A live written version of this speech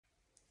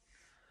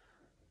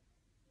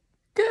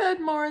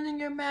morning,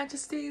 your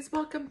majesties.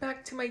 Welcome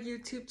back to my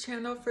YouTube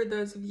channel. For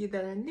those of you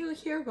that are new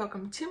here,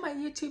 welcome to my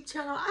YouTube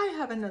channel. I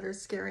have another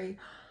scary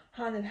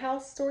haunted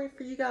house story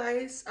for you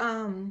guys.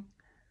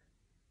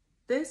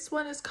 This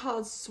one is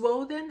called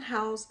Swoden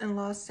House in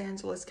Los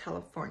Angeles,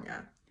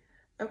 California.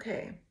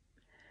 Okay,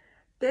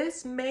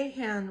 this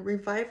Mahan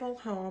revival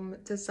home,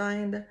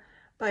 designed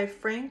by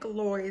Frank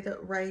Lloyd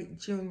Wright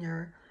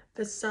Jr.,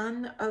 the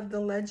son of the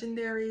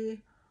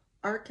legendary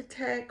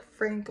architect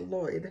Frank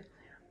Lloyd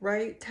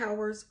Wright,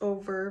 towers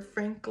over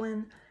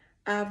Franklin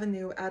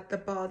Avenue at the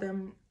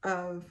bottom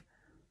of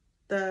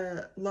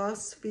the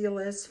Los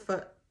Feliz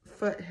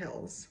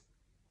foothills.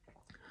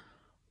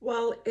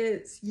 While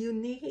its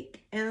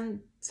unique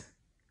and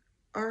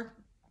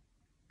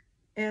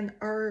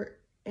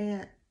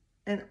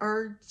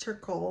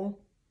archaical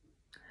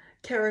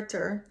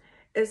character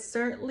is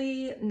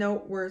certainly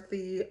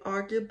noteworthy,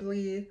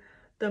 arguably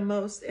the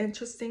most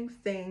interesting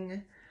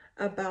thing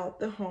about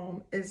the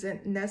home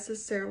isn't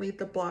necessarily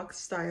the block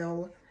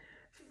style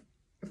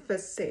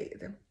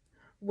facade,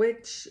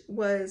 which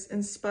was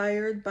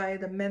inspired by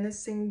the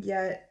menacing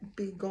yet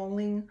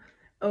beguiling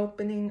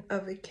opening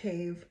of a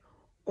cave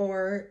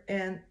or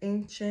an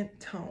ancient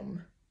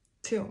tomb.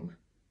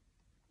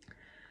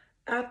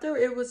 After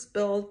it was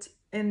built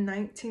in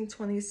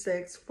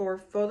 1926 for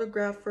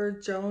photographer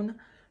Joan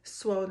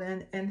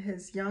Swoden and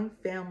his young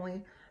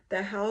family,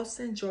 the house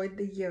enjoyed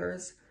the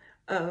years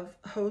of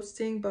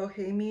hosting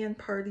bohemian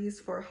parties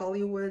for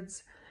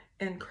Hollywood's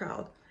in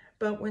crowd.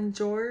 But when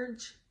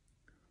George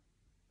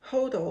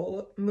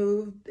Hodel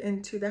moved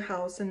into the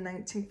house in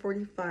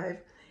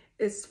 1945,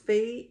 its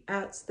fate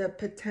as the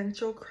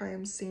potential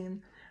crime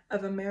scene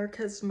of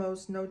America's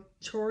most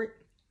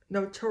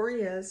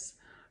notorious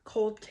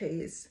cold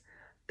case,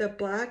 the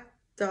Black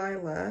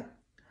Dahlia,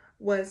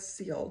 was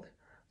sealed.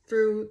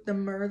 Through the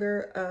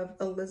murder of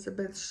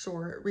Elizabeth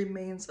Short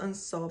remains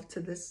unsolved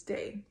to this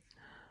day.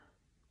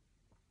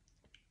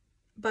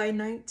 By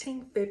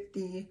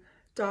 1950,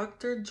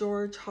 Dr.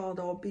 George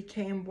Hodel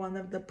became one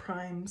of the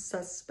prime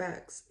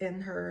suspects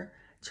in her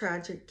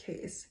tragic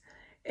case,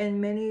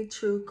 and many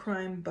true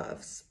crime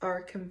buffs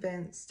are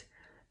convinced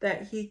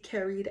that he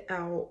carried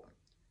out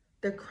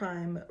the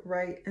crime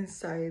right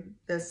inside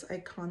this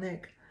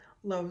iconic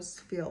Los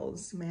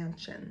Feliz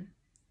mansion.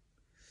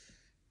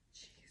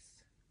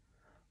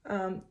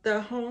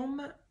 The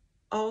home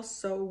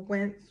also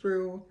went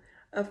through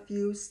a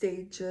few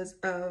stages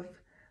of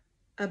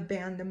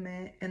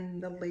abandonment in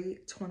the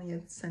late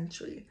 20th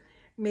century,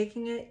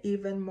 making it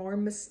even more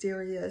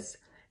mysterious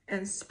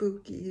and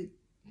spooky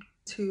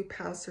to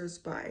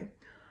passersby.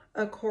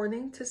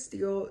 According to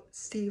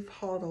Steve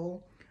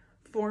Hodel,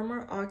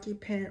 former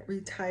occupant,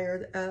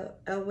 retired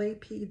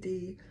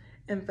LAPD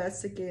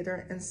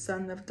investigator and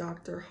son of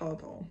Dr.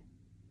 Hodel,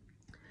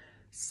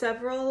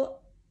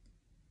 several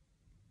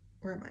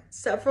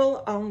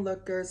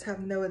onlookers have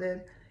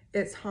noted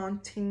its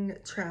haunting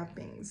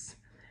trappings.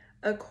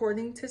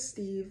 According to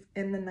Steve,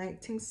 in the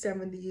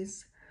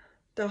 1970s,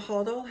 the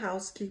Hodel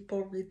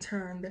housekeeper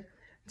returned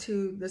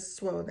to the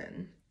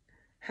Swoden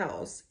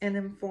house and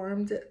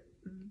informed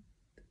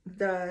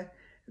the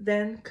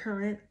then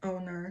current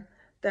owner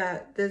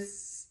that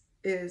this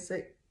is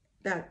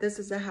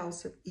a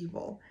house of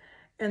evil.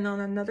 And on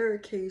another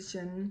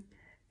occasion,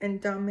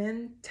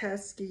 Endaman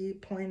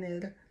Teskey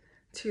pointed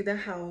to the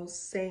house,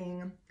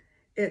 saying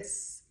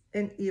it's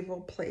an evil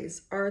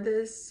place.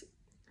 Artists,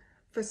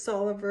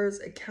 photographers,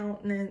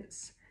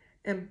 accountants,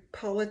 and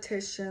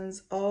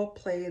politicians all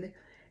played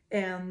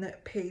and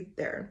paid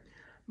there.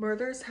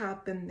 Murders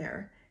happened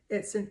there.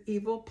 It's an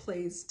evil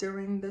place.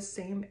 During the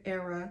same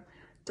era,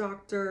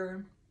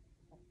 Dr.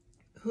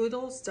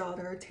 Hodel's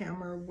daughter,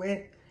 Tamara,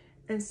 went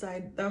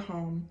inside the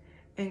home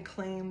and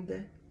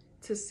claimed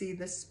to see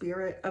the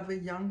spirit of a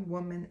young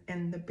woman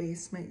in the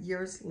basement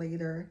years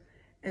later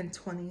in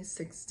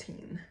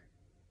 2016.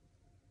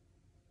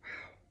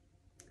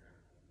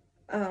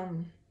 Wow.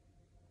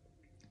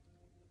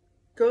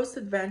 Ghost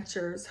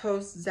Adventures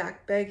host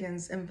Zach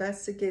Bagans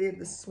investigated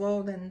the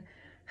Swoden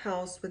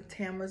house with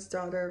Tamara's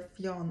daughter,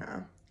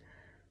 Fiona,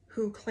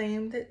 who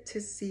claimed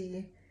to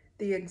see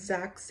the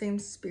exact same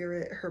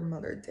spirit her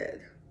mother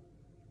did.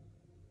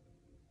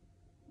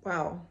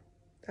 Wow,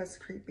 that's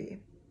creepy.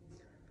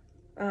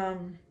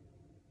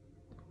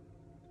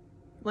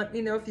 Let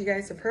me know if you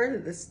guys have heard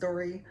of this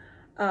story.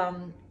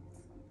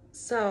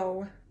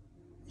 So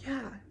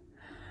yeah,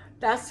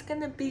 that's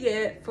gonna be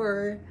it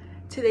for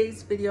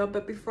today's video.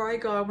 But before I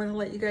go, I want to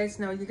let you guys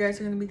know you guys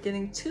are going to be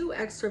getting 2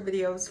 extra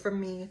videos from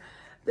me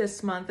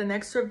this month. An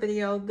extra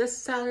video this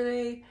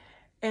Saturday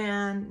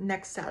and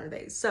next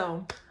Saturday.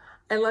 So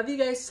I love you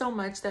guys so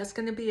much. That's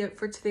going to be it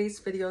for today's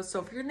video.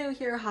 So if you're new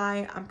here,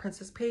 hi, I'm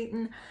Princess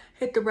Peyton.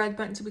 Hit the red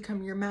button to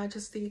become your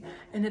majesty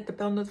and hit the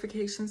bell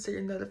notification so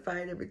you're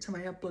notified every time I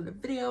upload a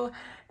video.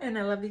 And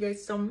I love you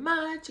guys so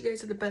much. You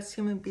guys are the best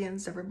human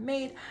beings ever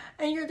made.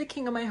 And you're the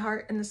king of my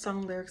heart in the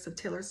song lyrics of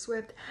Taylor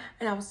Swift.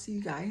 And I will see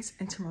you guys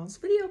in tomorrow's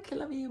video. Okay,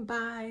 love you.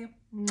 Bye.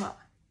 Mwah.